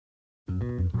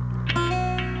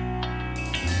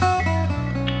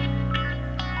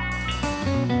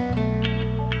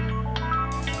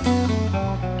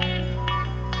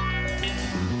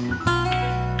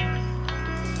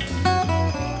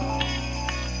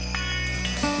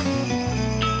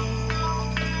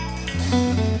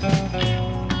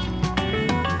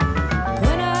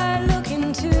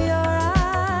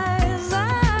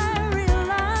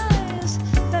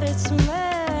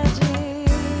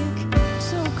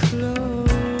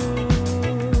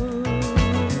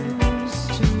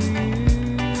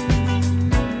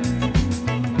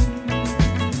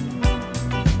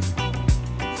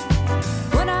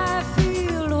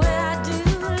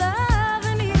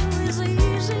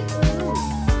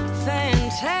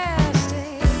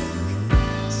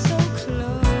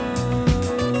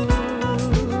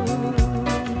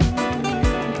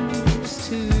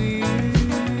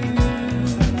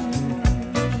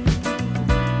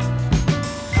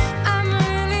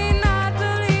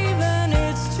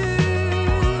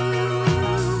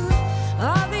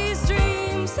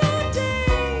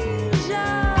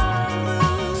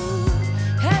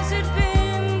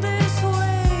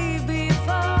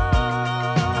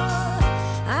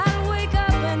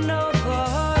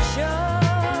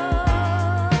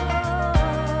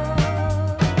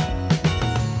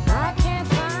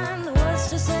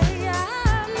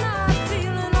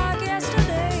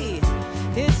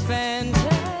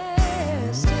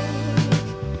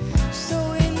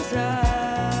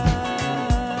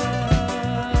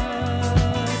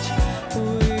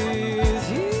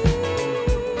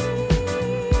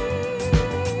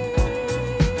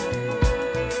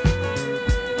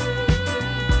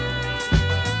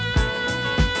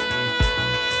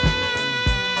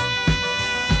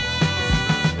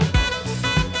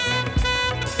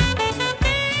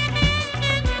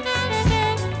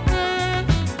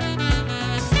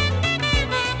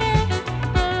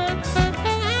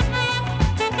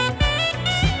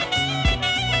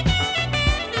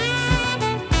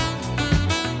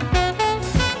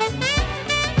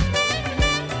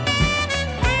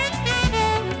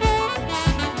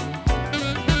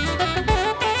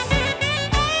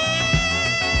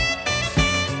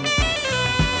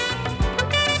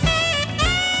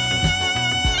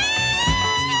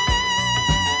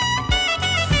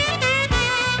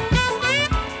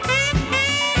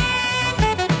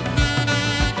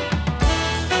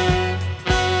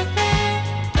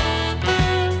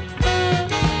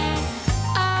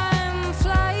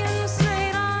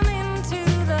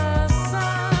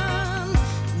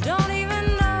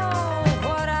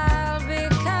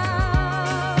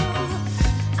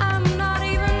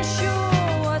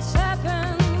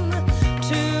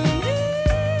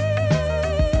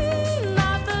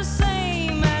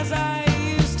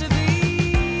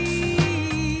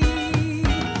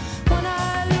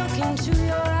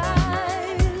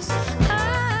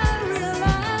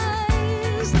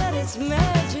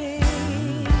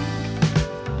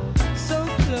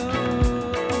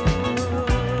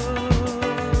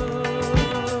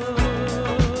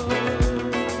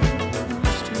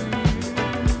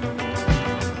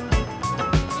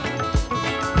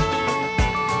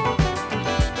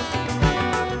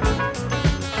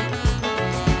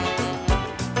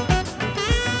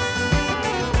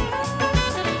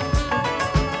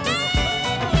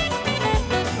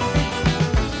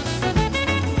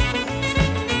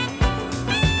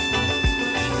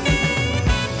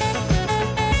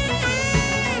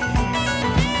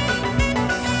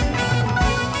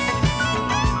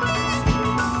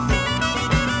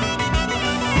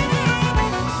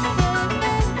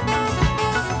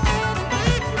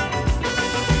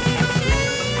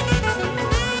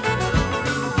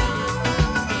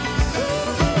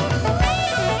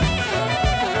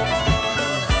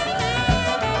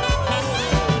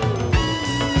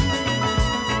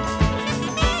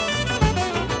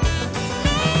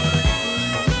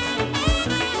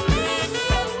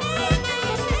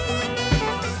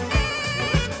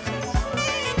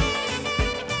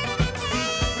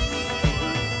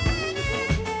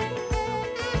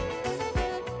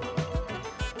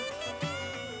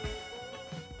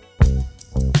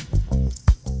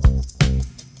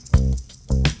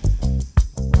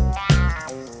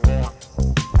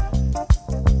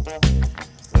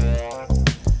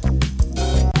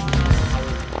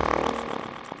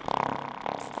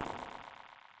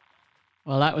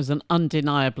that was an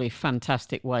undeniably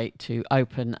fantastic way to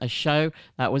open a show.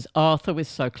 That was Arthur with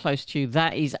So Close to You.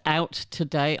 That is out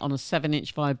today on a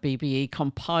 7-inch via BBE,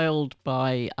 compiled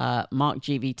by Mark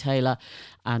G.V. Taylor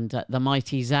and the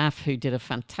Mighty Zaf, who did a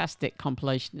fantastic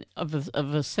compilation of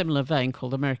a similar vein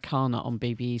called Americana on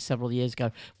BBE several years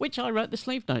ago, which I wrote the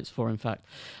sleeve notes for, in fact.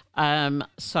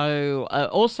 Also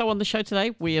on the show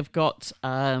today, we have got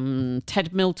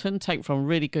Ted Milton, taken from a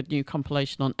really good new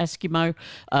compilation on Eskimo,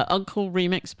 UNKLE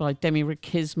remix by Demi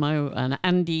Riquismo, an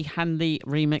Andi Hanley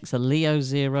remix, a Leo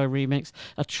Zero remix,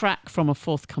 a track from a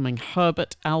forthcoming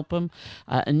Herbert album,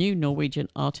 a new Norwegian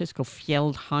artist called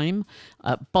FJELDHEIM,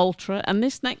 BALTRA, and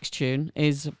this next tune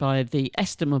is by the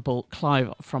estimable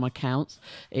Clive From Accounts.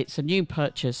 It's a new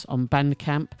purchase on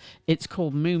Bandcamp. It's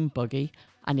called Moon Buggy,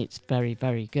 and it's very,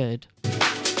 very good.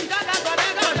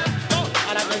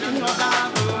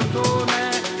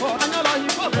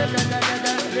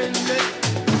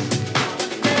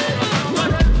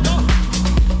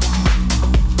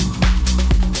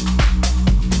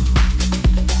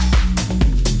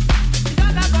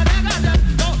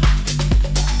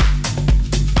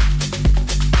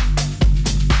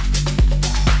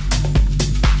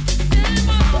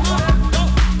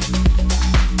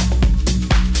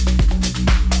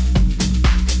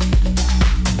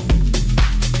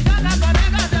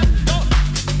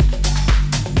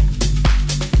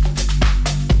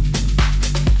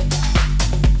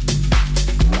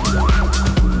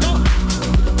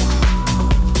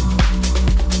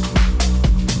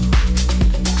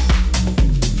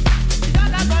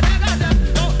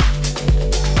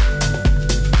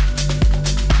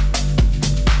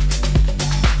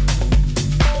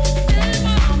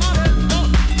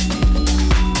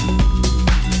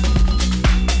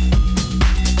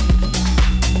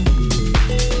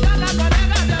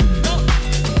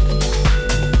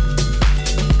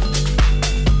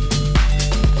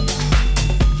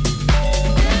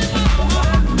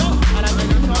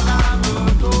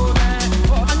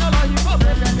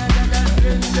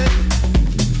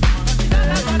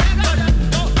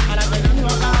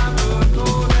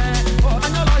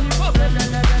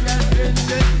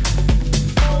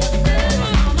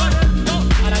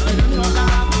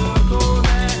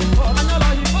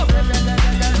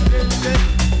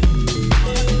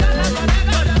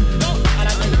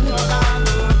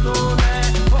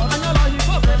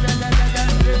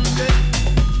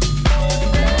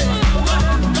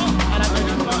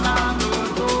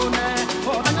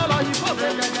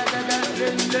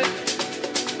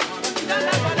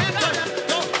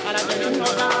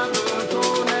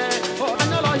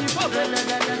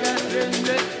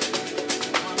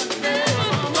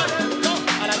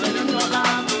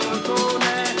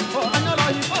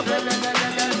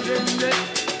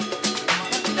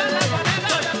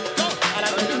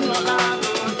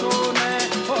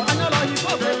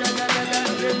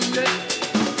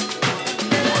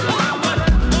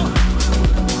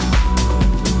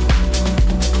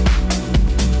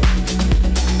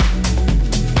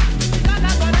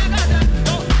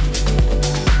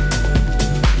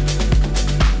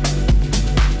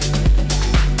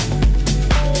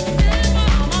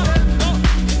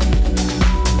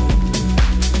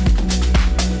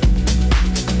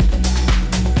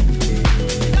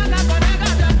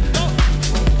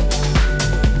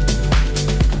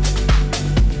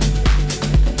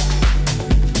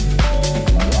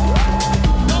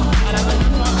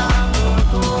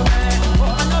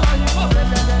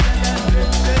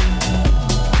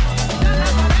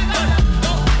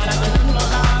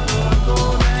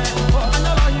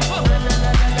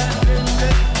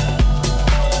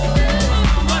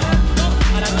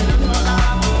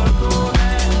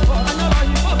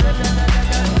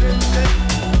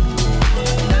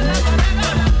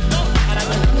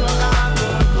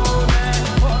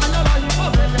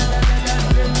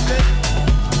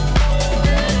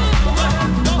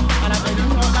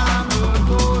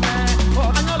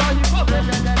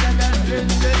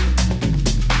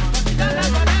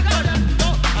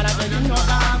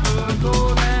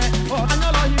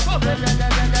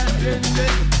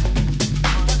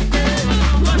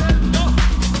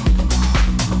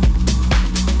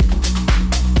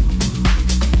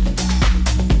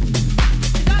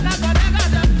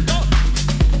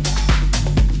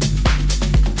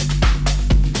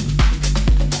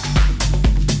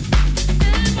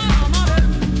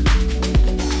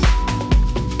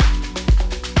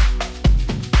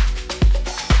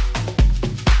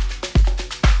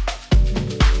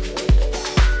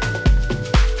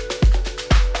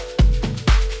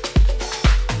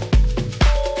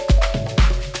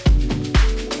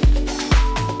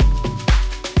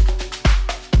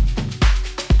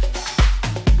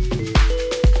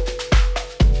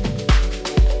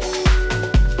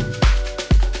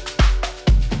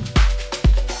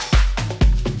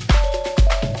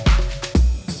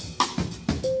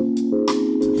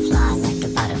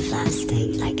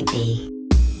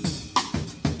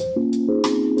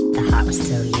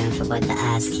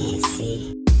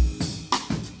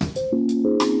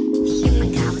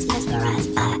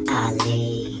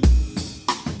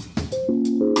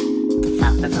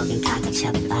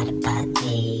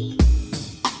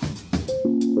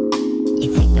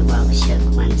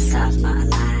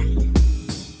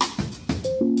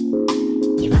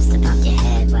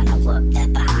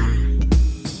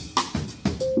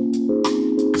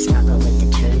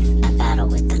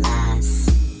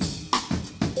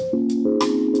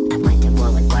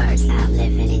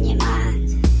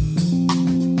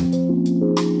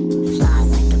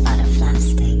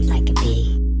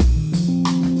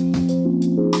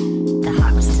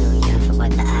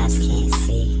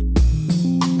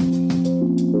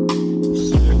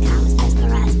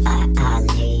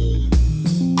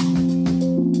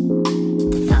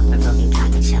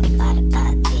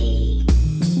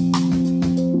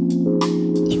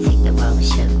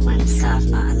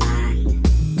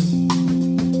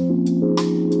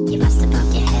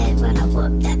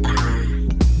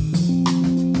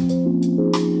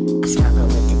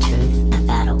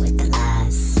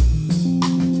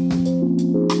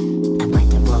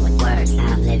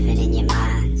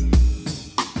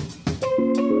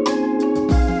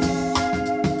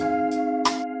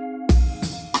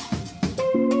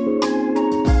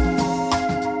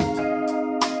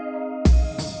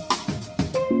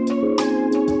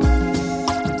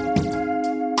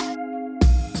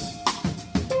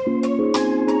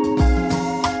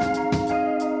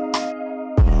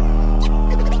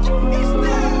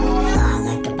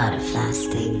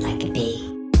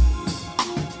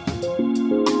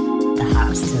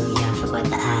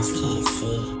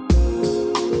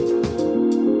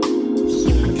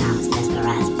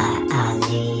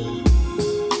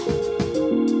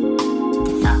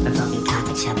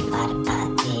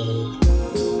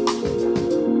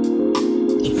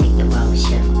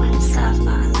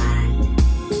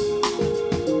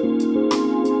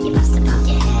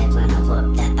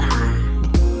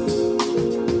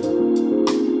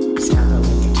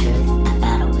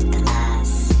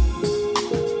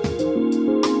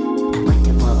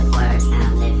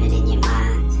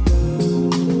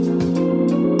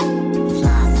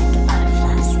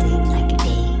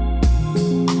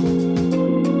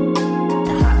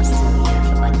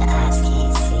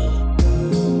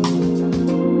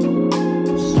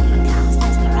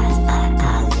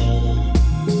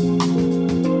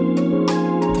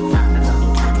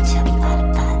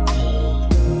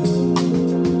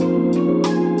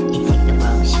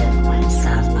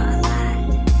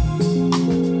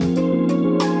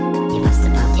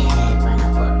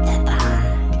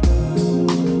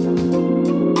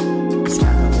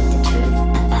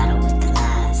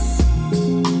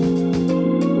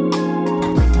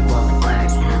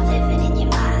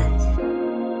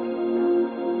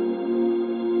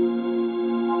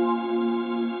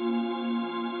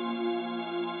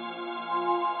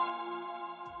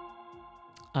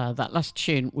 That last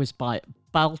tune was by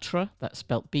Baltra, that's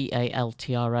spelled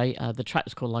Baltra. The track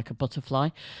was called Like a Butterfly.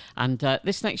 And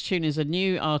this next tune is a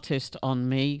new artist on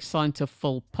me, signed to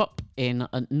Full Pup in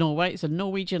Norway. It's a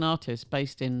Norwegian artist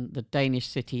based in the Danish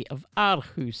city of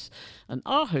Aarhus. And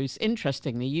Aarhus,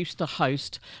 interestingly, used to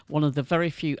host one of the very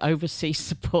few overseas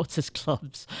supporters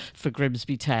clubs for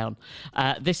Grimsby Town.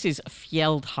 This is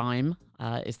FJELDHEIM,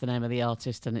 is the name of the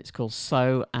artist, and it's called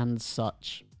So and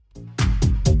Such.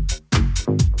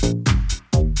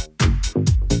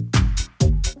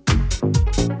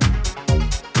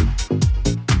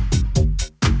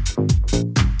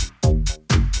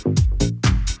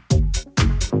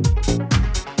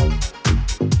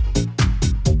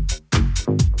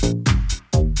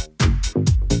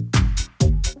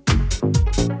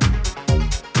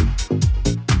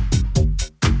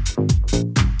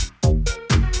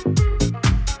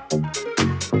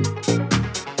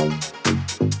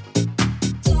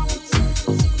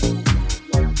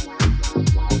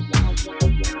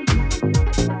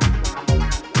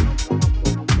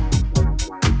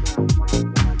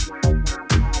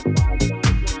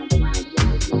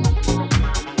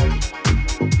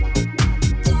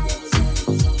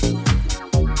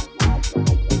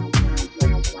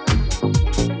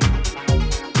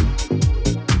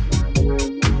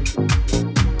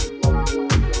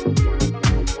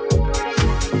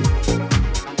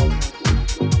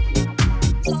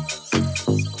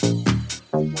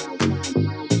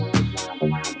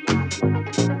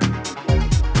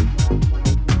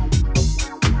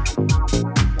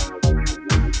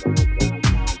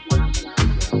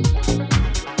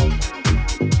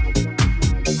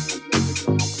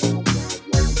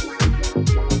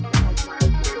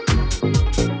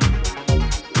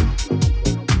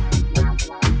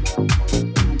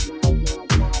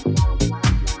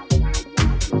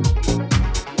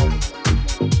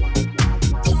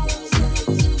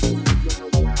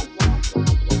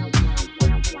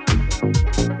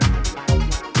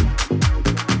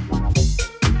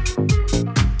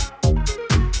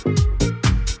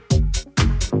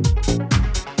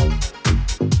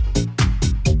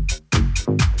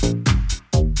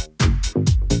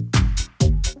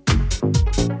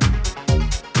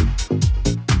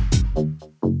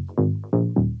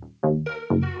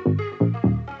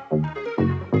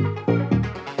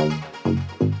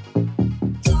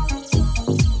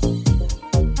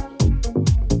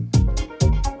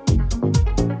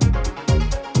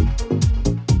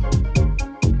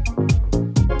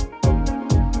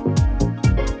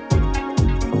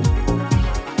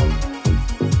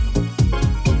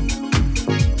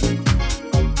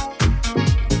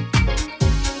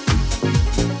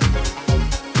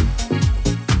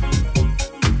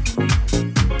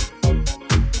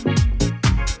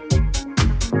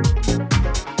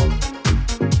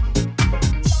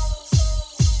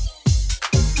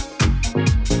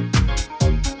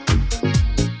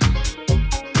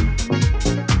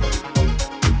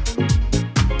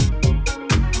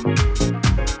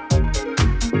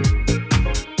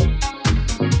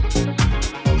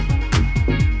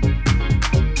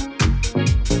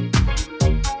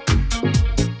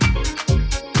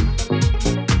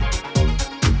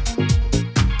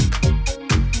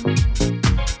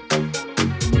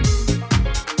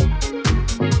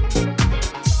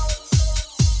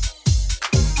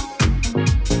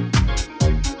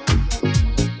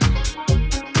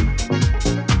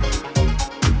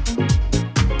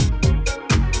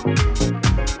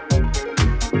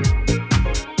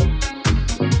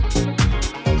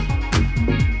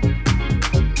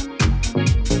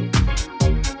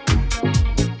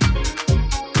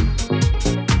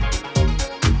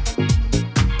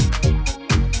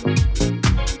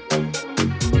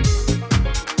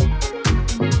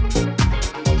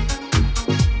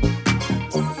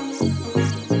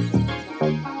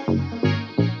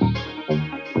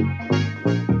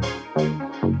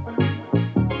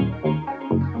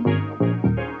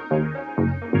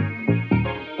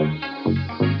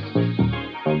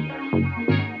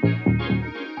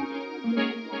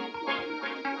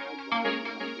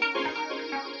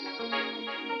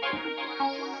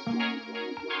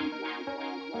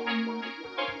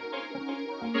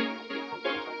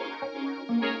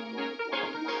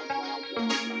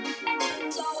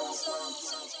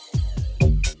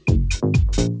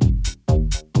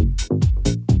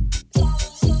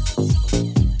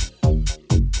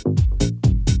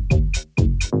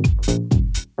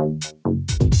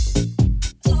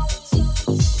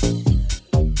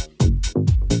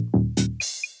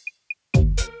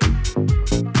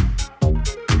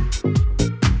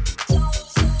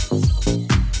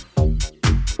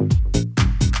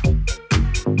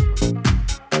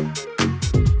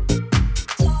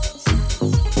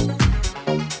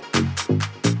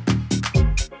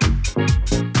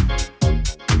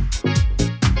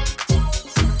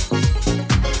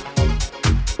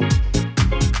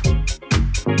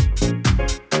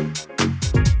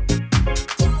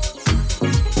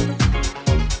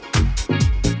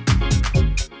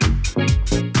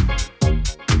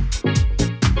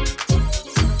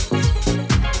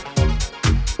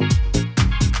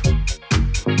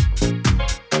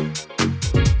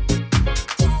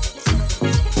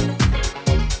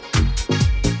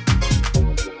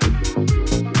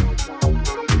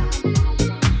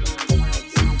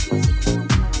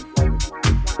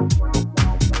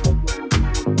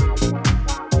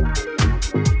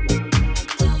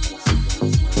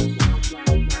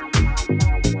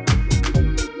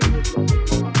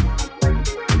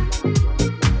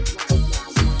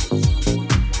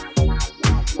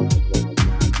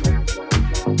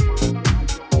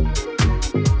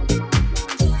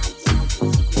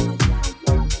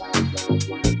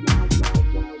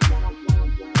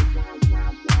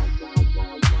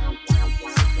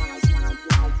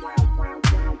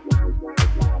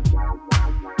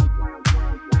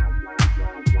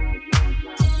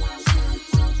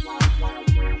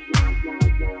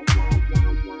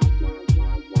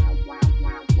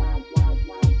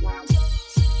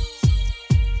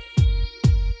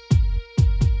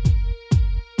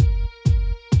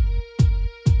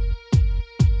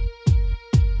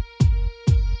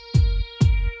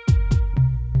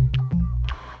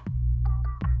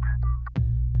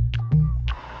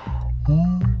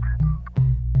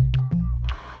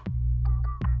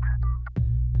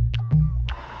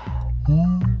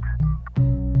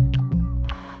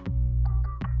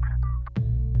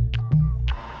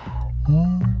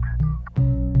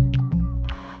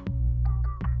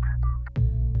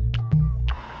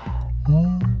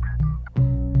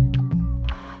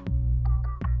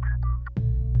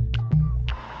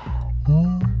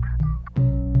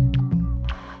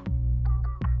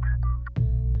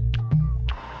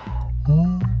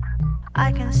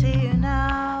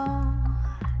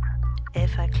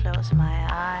 if I close my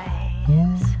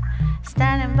eyes,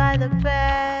 standing by the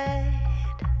bed,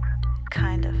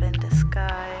 kind of in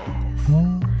disguise.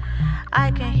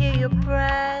 I can hear your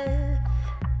breath,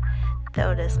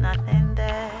 though there's nothing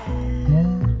there.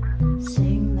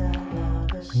 Sing that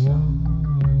lover song.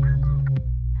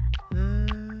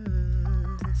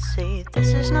 See,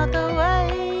 this is not the way.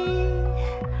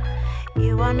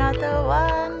 You are not the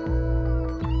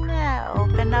one. Yeah,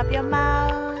 open up your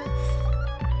mouth.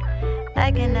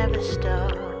 I can never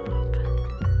stop.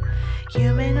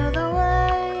 You may know the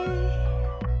way.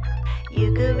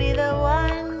 You could be the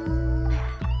one.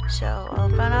 So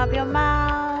open up your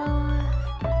mouth,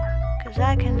 'cause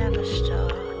I can never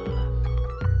stop.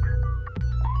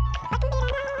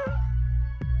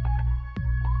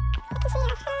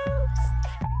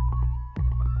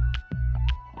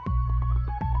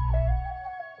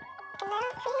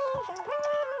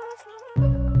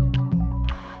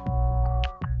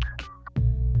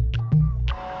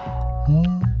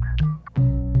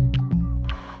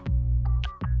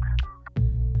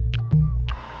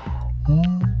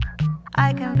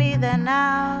 I can be there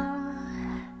now,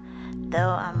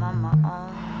 though I'm on my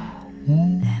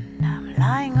own. And I'm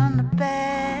lying on the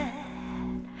bed,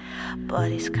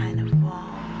 body's kind of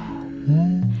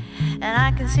warm. And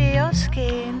I can see your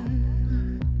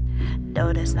skin,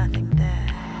 though there's nothing there.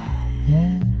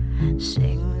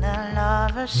 Sing the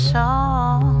lover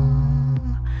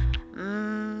song.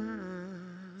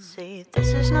 See,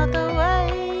 this is not the way.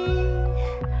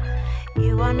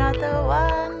 You are not the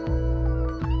one.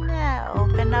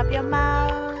 Open up your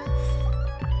mouth,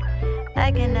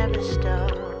 I can never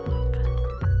stop.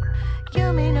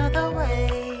 You may know the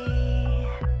way.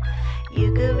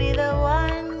 You could be the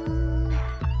one.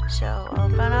 So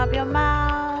open up your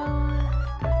mouth,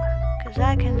 'cause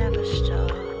I can never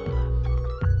stop.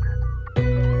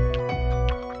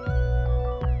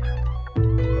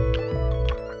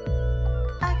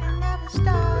 I can never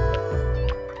stop.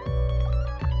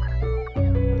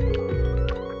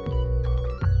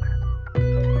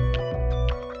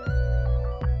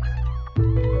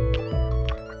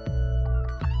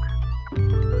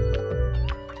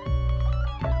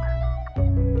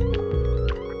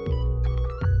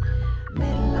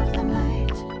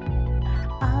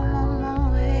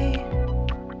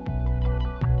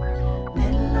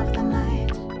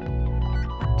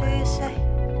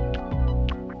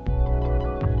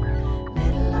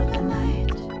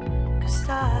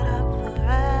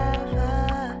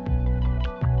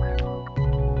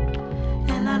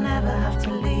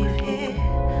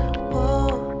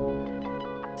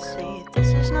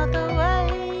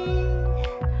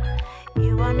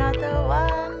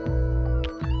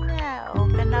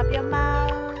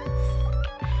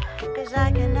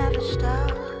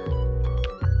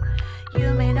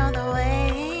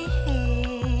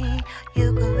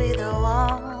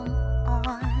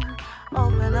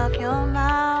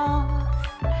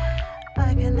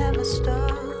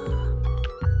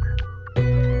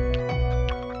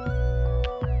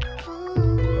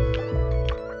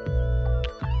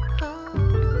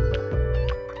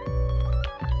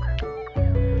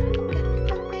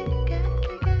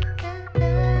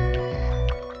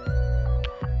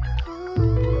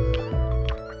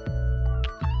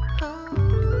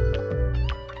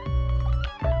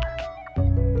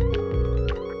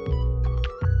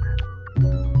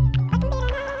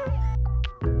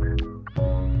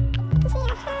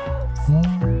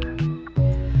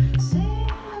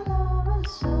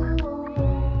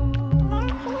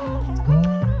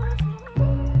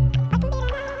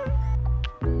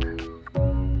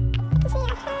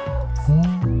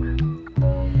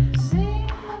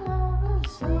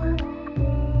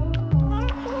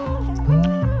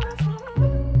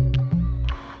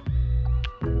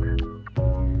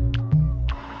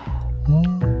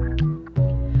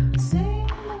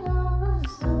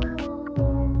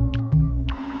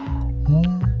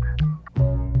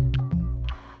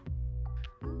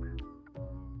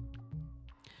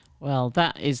 Well,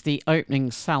 that is the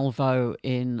opening salvo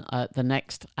in the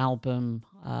next album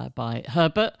by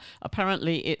Herbert.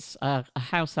 Apparently it's a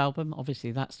house album.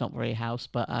 Obviously that's not very house,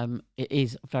 but it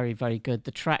is very, very good.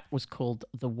 The track was called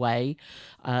The Way.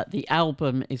 The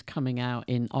album is coming out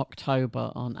in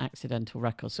October on Accidental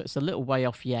Records, so it's a little way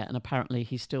off yet, and apparently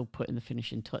he's still putting the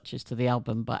finishing touches to the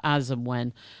album, but as and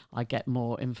when I get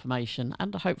more information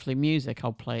and hopefully music,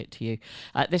 I'll play it to you.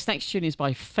 This next tune is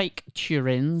by Fake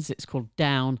Turins. It's called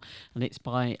Down, and it's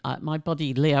by my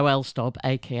buddy Leo Elstob,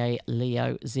 aka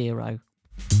Leo Zero.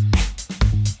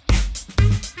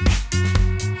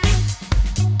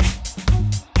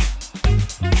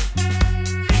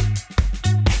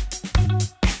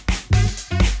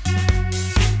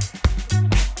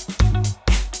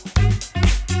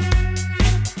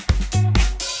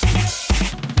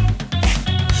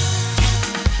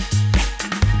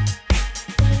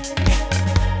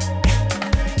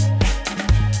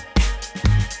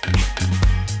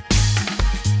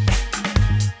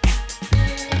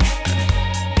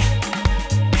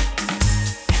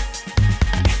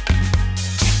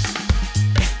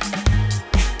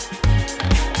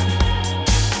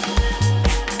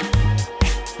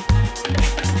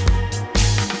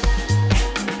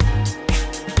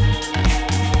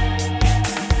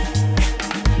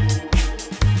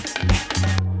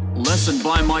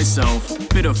 by myself,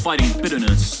 bitter fighting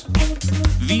bitterness.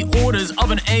 The orders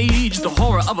of an age, the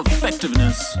horror of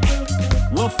effectiveness.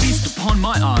 Well, feast upon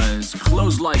my eyes,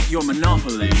 close like your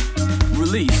monopoly.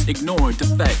 Release, ignore,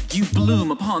 defect, you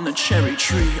bloom upon the cherry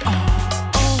tree.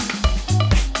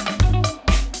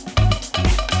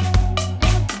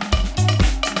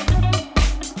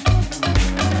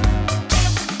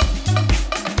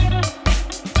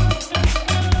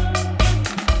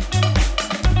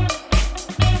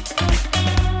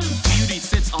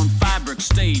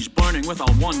 Stage burning with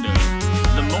our wonder.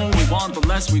 The more we want, the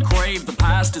less we crave. The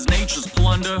past is nature's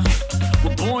plunder.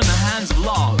 We're born in the hands of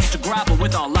laws to grapple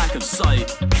with our lack of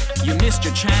sight. You missed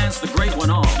your chance, the great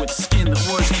one off with skin that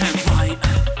words can't write.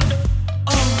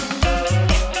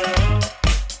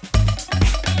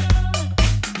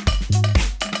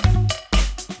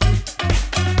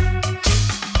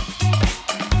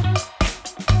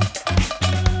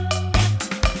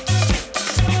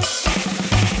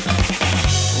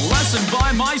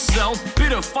 Myself,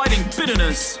 bitter fighting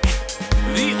bitterness.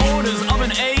 The orders of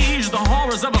an age, the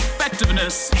horrors of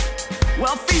effectiveness.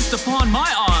 Well, feast upon my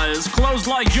eyes, closed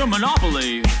like your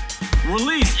monopoly.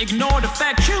 Release, ignore,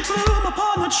 defect, you bloom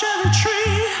upon the cherry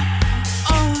tree.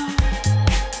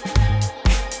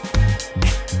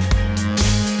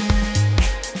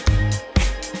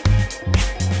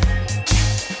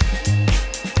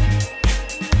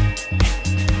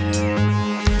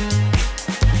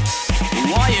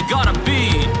 Why you gotta be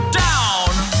down?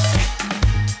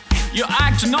 You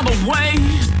act another way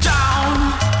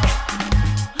down.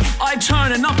 I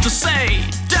turn enough to say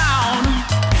down.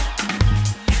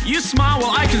 You smile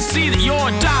while I can see that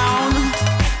you're down.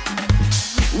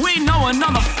 We know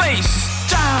another face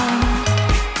down.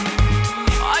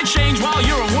 I change while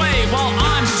you're away while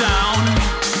I'm down.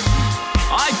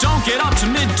 I don't get up to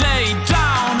midday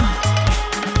down.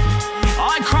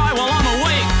 I cry while I'm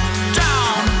awake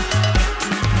down.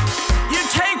 You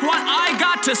take what I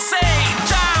got to say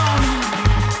down.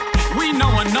 We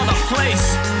know another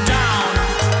place down.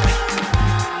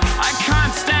 I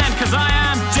can't stand 'cause I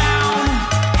am down.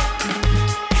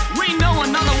 We know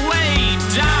another way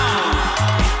down.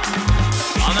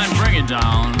 I'll then bring it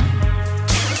down.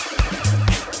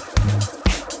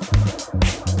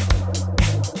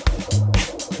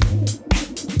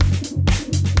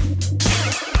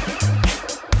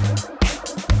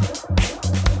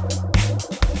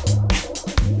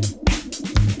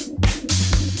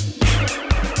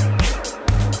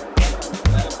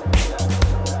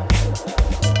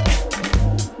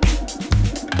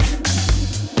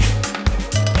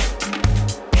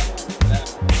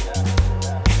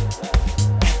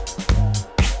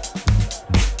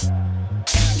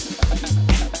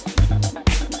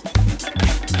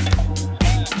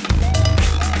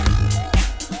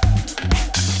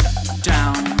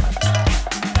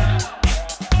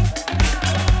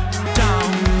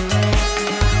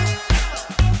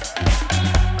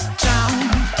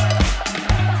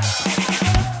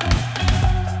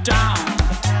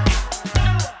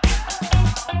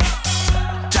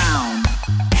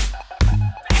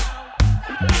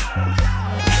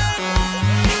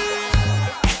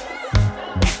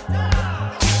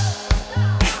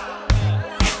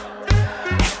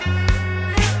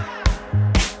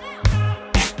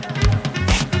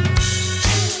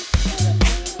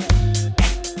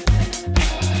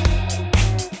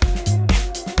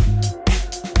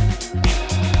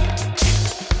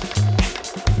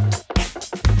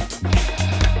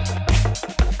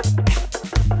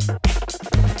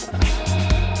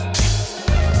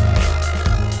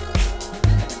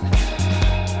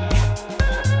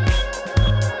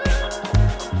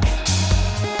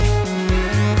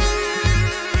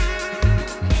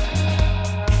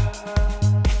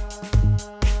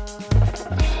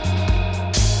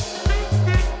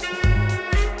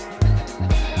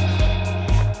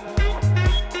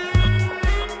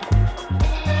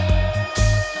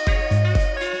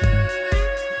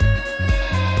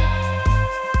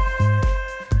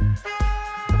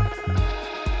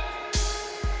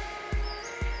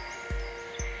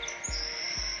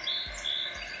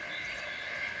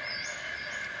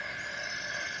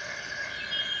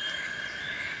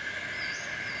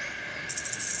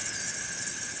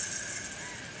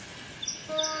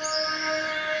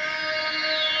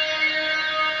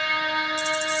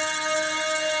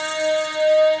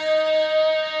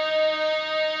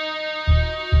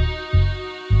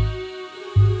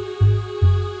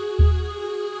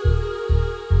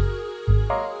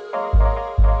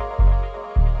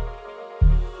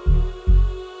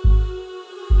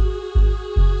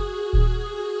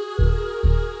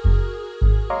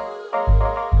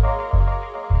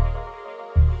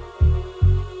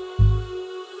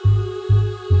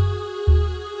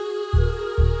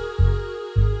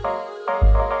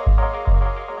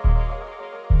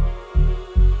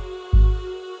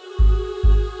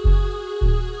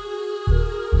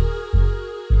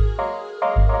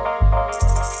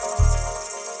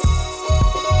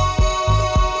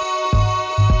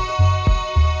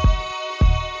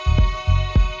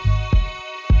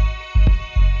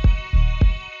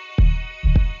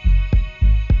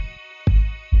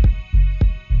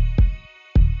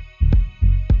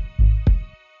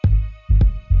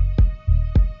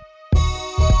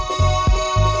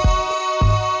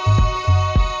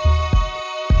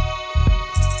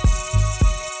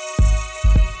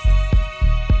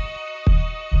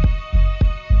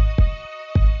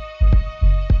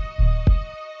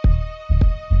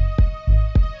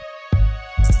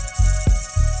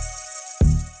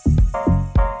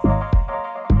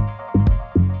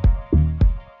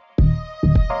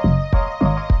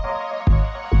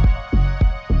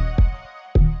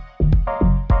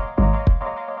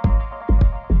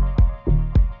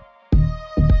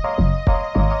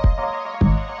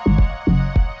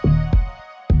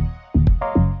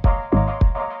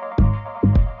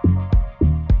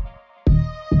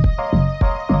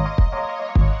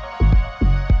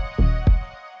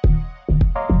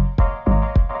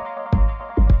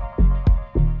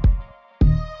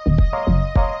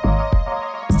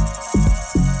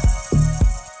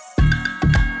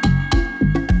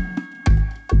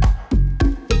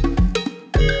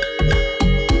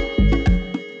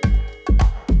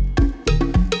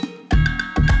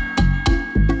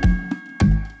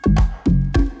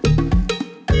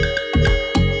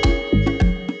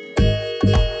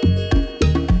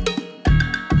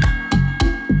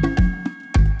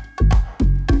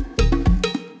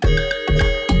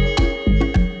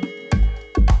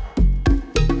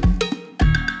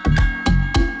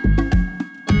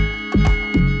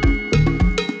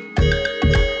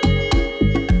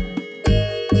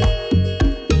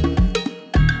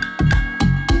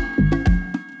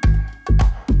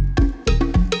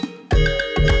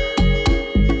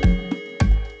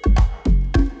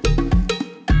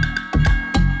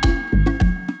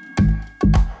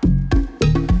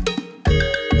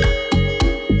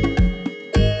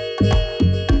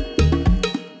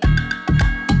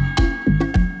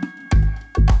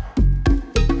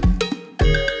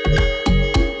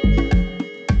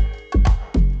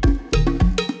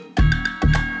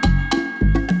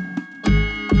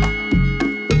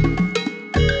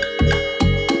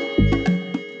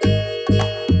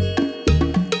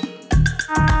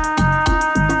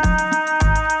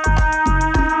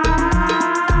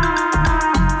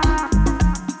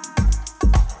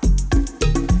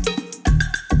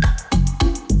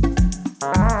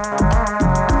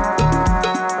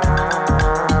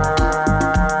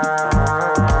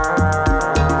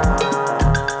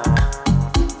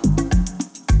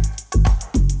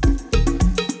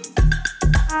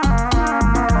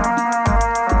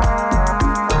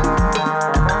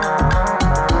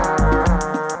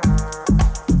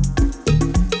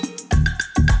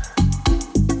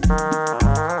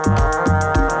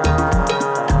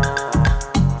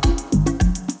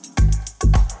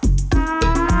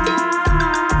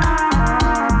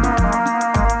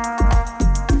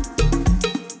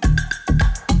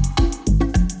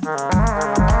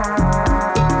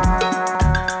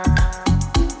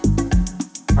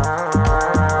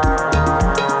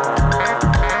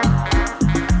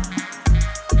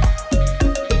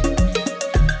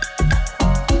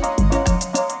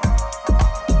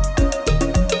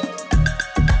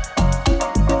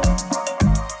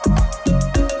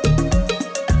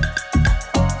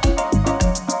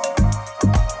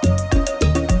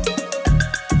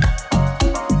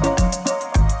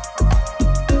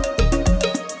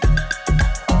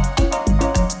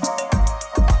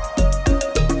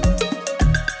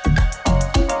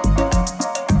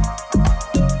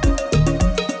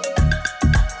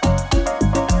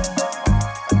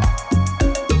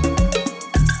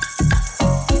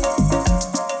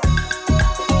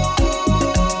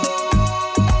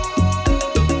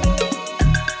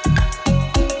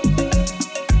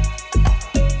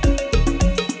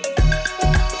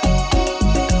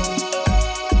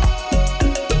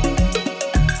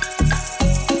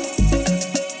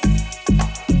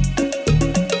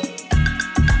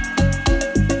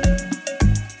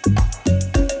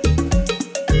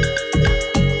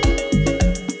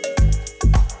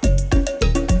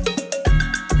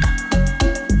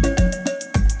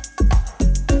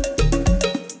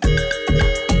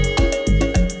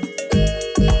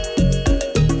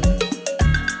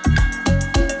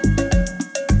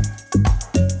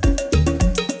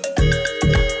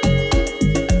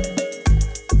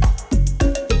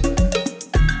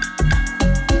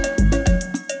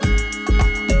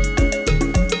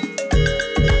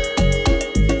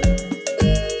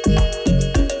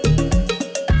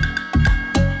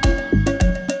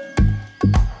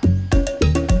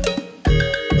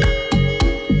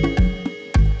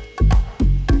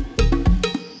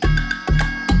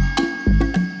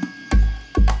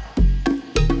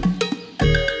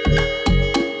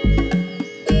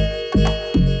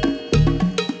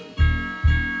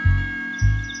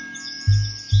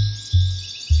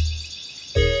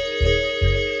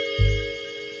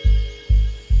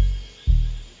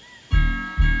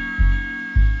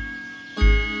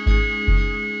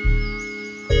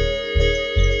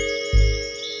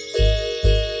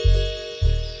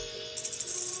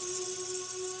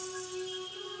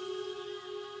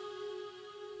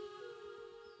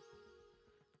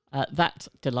 That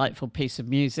delightful piece of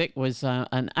music was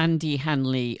an Andi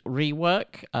Hanley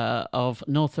rework of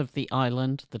North of the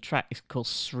Island. The track is called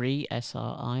Sri,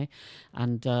 S-R-I.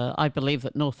 And I believe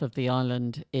that North of the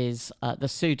Island is the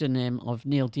pseudonym of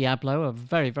Neil Diablo, a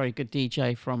very, very good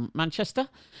DJ from Manchester,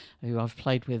 who I've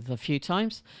played with a few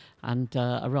times. And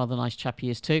a rather nice chap he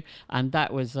is too. And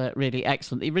that was really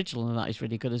excellent. The original of that is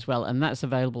really good as well. And that's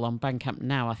available on Bandcamp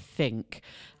now, I think.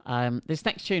 This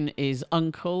next tune is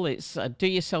UNKLE. It's Do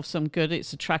Yourself Some Good.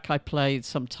 It's a track I played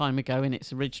some time ago in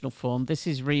its original form. This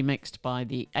is remixed by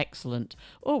the excellent,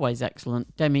 always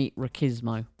excellent, Demi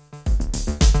Riquismo.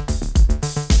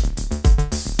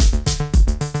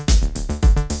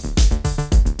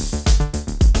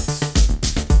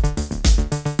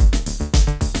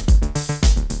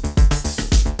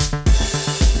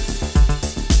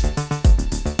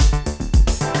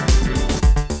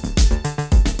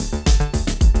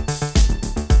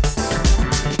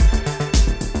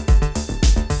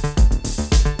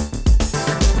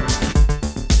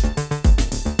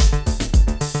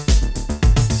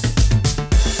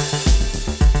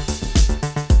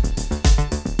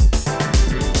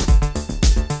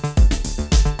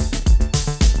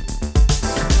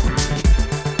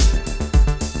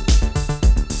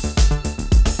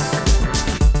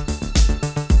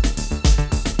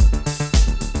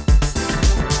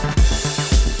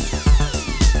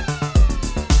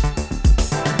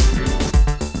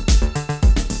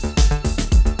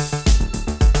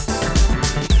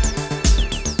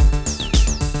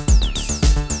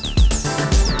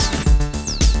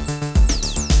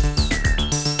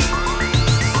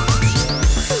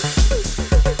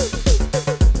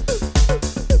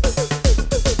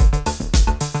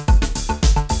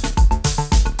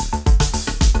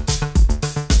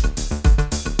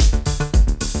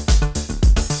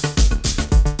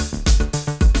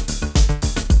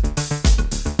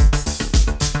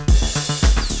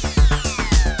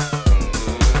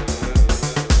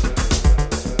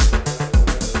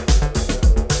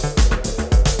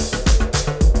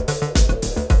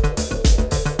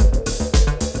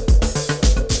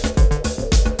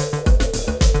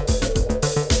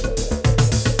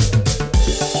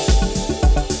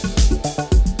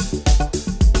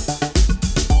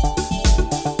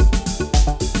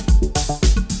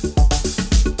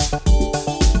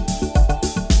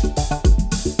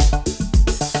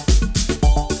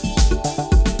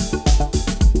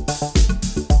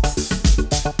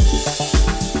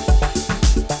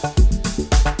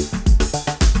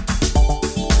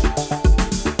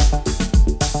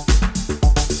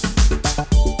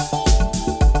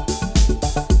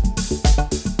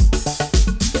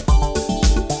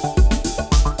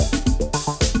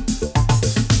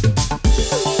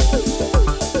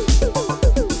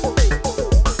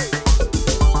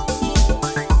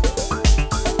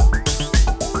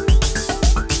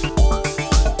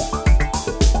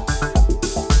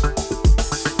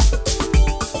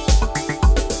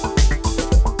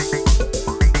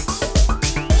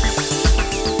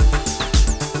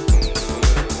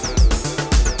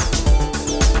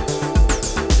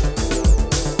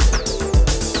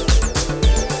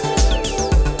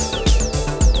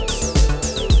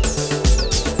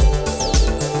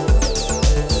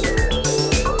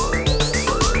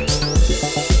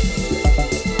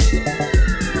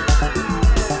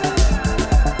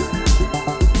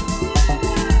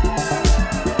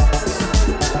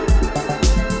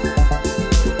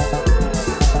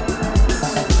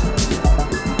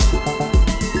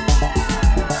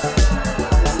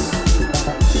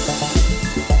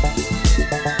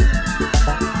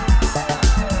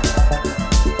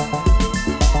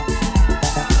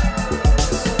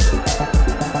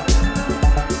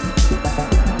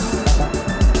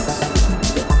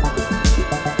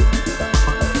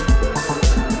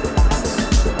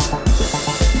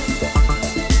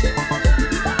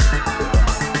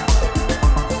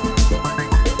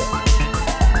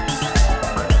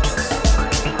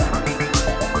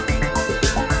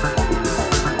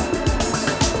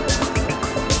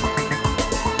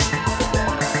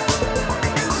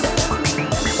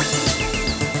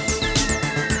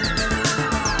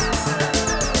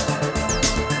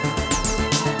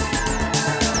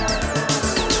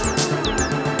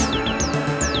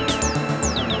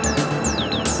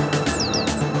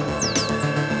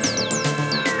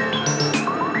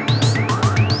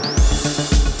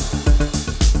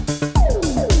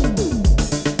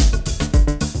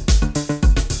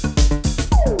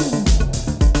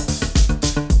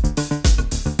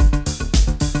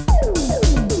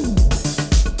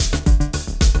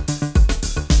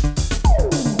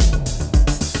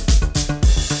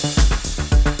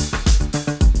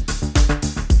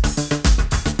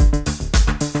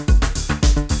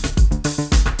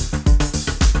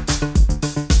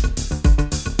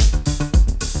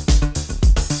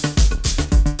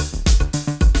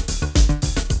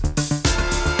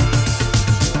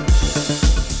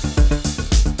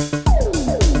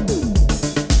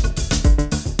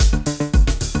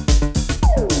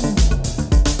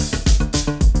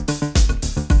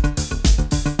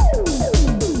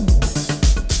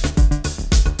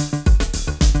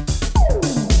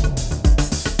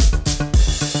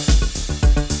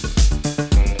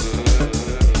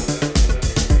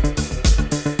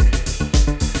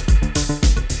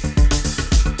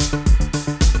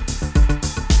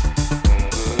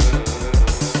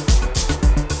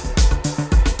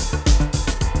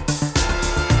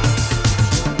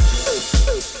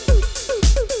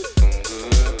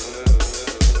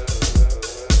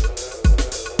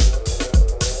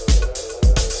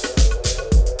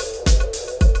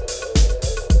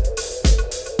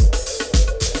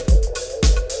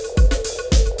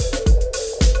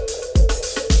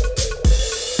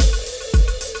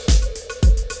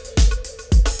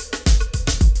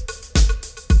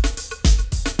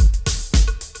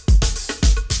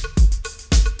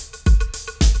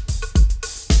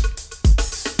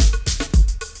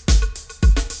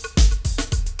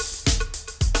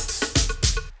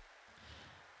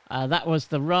 That was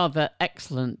the rather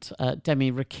excellent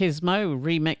Demi Riquismo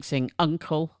remixing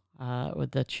UNKLE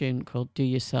with the tune called Do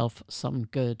Yourself Some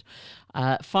Good.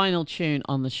 Final tune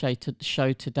on the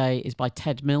show today is by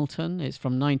Ted Milton. It's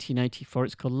from 1984.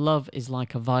 It's called Love Is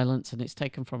Like A Violence, and it's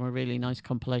taken from a really nice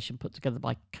compilation put together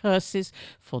by Curses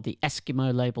for the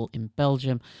Eskimo label in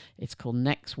Belgium. It's called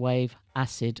Next Wave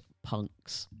Acid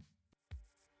Punks.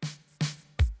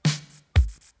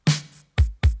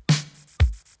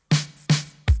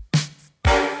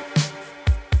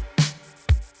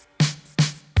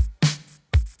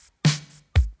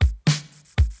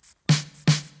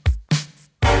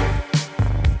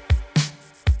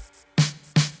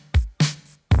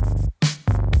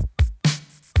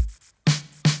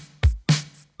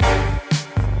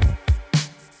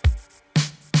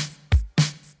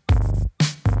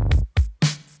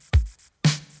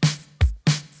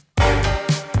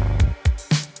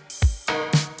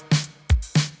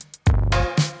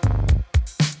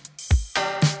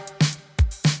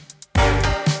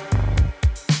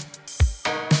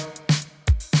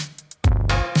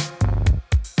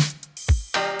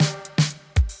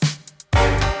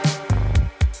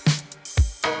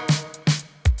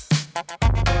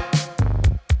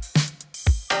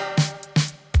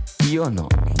 You're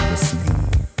not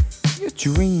listening, you're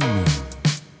dreaming.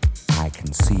 I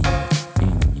can see it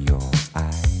in your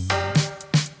eyes.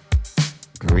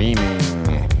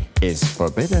 Dreaming is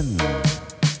forbidden.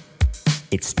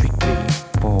 It's strictly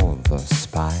for the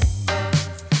spy.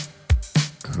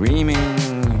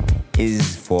 Dreaming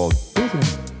is forbidden.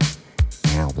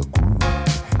 Now the groom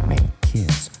may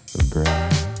kiss the bride.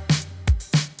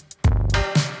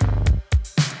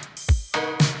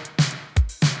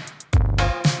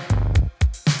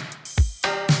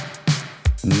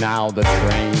 Now the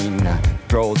train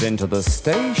rolls into the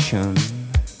station.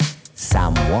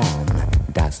 Someone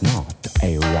does not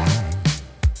arrive.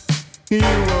 You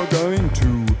are going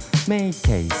to make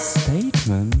a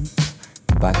statement,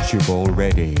 but you've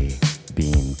already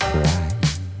been tried.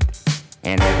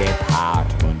 In the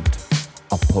Department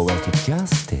of Poetic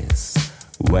Justice,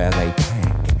 where they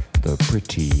pack the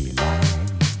pretty lies.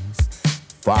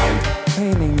 Found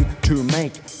failing to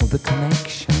make the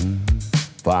connection.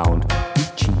 Found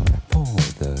reaching for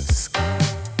the sky.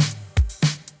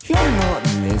 You're not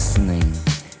listening,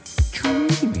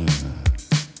 dreaming.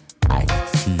 I can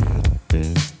see it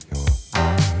in your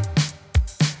eye.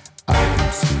 I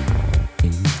can see it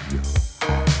in your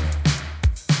eye.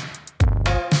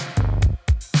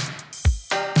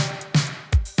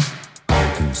 I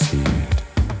can see it.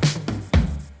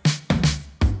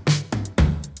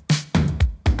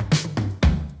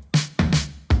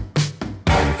 I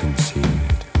can see it.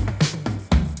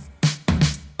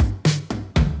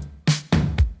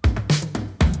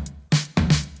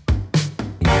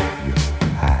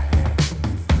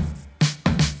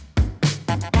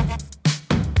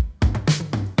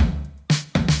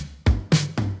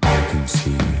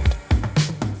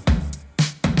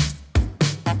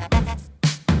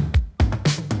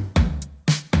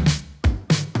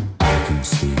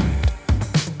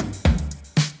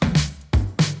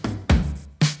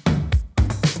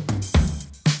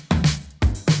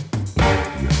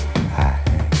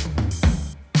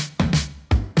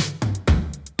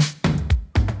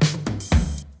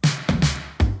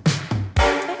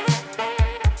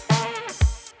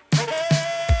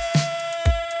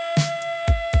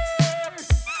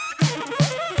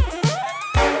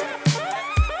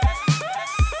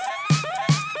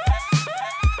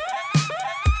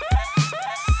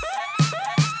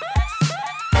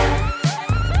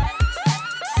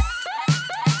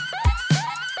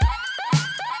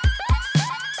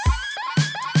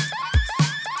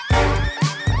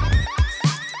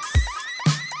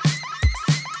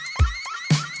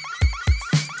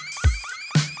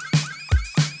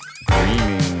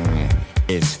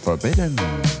 Forbidden.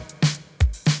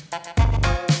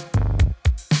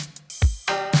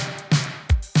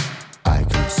 I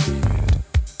can see it.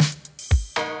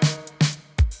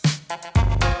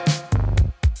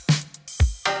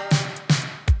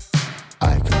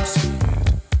 I can see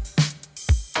it.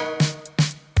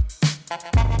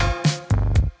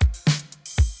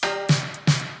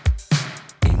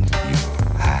 In your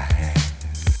eyes.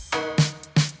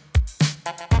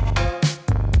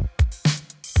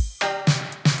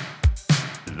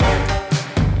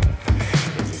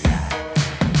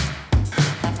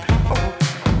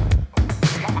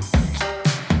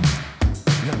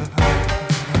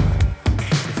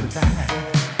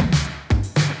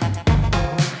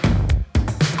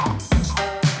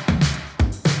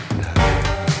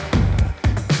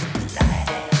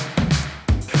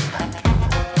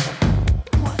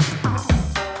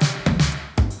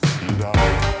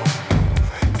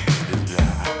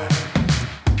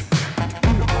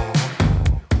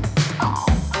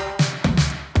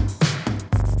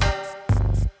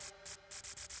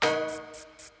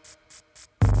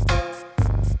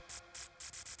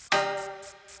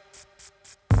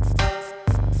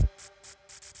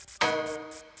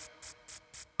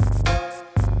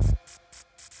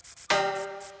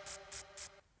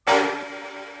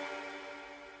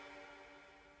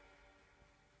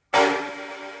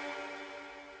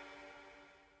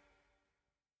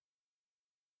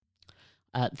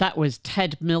 That was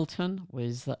Ted Milton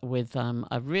with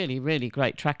a really, really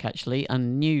great track, actually,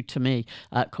 and new to me,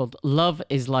 called Love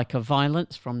Is Like A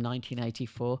Violence from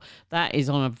 1984. That is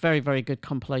on a very, very good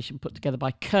compilation put together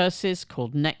by Curses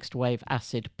called Next Wave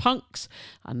Acid Punks,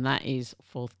 and that is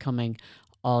forthcoming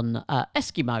on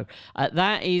Eskimo.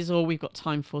 That is all we've got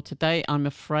time for today, I'm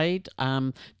afraid.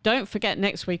 Don't forget,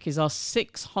 next week is our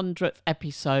 600th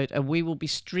episode, and we will be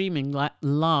streaming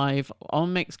live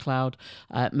on Mixcloud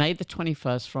May the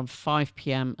 21st from 5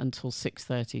 p.m. until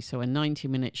 6:30. So a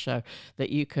 90-minute show that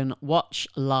you can watch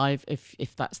live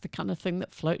if that's the kind of thing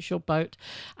that floats your boat.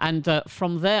 And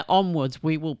from there onwards,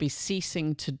 we will be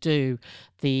ceasing to do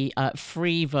the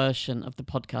free version of the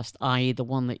podcast, i.e. the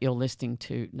one that you're listening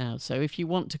to now. So if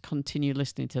you want to continue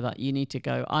listening to that, you need to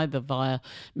go either via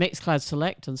Mixcloud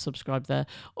Select and subscribe there,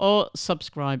 or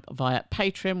subscribe via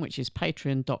Patreon, which is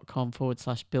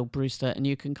patreon.com/Bill Brewster, and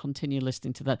you can continue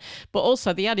listening to that. But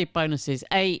also the added bonus is,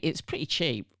 it's pretty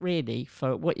cheap, really,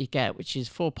 for what you get, which is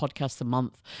 4 podcasts a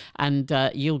month, and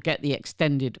you'll get the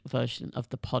extended version of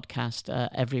the podcast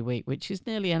every week, which is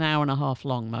nearly an hour and a half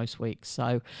long most weeks.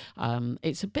 So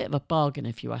it's a bit of a bargain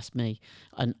if you ask me.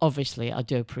 And obviously, I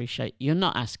do appreciate you're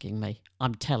not asking me.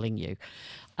 I'm telling you.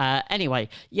 Anyway,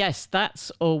 yes,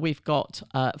 that's all we've got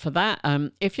for that.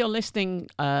 If you're listening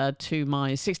to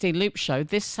my 16 Loop show,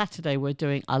 this Saturday we're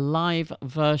doing a live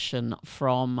version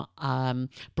from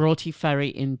Broughty Ferry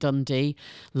in Dundee,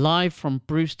 live from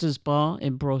Brewster's Bar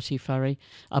in Broughty Ferry,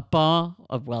 a bar,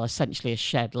 well, essentially a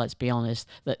shed, let's be honest,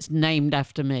 that's named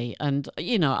after me. And,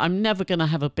 you know, I'm never going to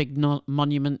have a big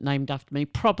monument named after me,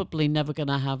 probably never going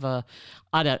to have a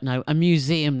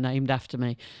museum named after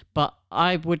me, but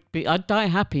I'd die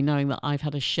happy knowing that I've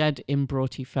had a shed in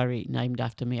Broughty Ferry named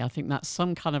after me. I think that's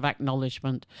some kind of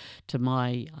acknowledgement to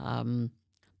my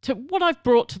to what I've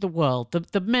brought to the world,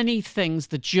 the many things,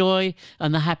 the joy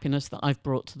and the happiness that I've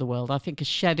brought to the world. I think a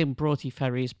shed in Broughty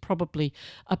Ferry is probably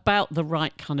about the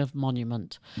right kind of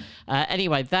monument.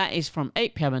 Anyway, that is from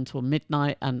 8 p.m. until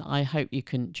midnight, and I hope you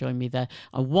can join me there.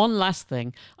 And one last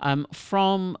thing,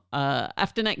 from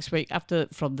after next week,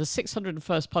 from the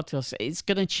 601st podcast, it's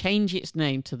going to change its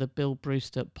name to the Bill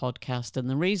Brewster podcast. And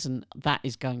the reason that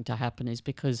is going to happen is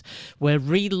because we're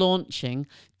relaunching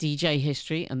DJ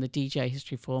History and the DJ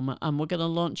History format, and we're going to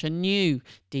launch a new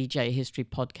DJ History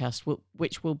podcast,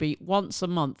 which will be once a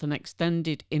month, an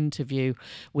extended interview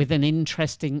with an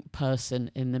interesting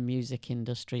person in the music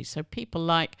industry. So people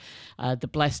like the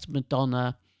Blessed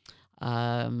Madonna,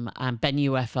 and Ben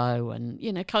UFO, and,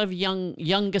 you know, kind of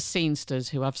younger scenesters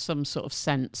who have some sort of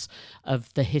sense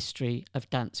of the history of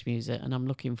dance music, and I'm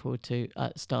looking forward to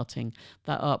starting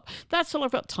that up. That's all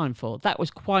I've got time for. That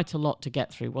was quite a lot to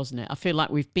get through, wasn't it? I feel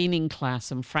like we've been in class,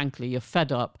 and frankly, you're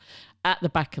fed up at the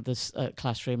back of this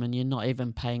classroom, and you're not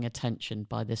even paying attention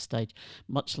by this stage,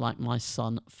 much like my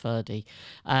son Ferdy.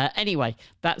 Anyway,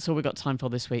 that's all we've got time for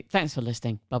this week. Thanks for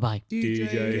listening. Bye-bye.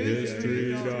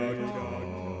 DJHistory.com.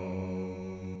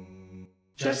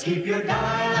 Just keep your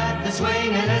dial at the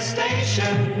swinging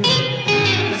station,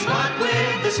 the spot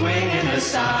with the swinging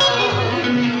sound.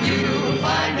 You'll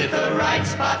find it the right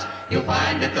spot, you'll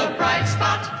find it the bright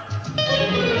spot.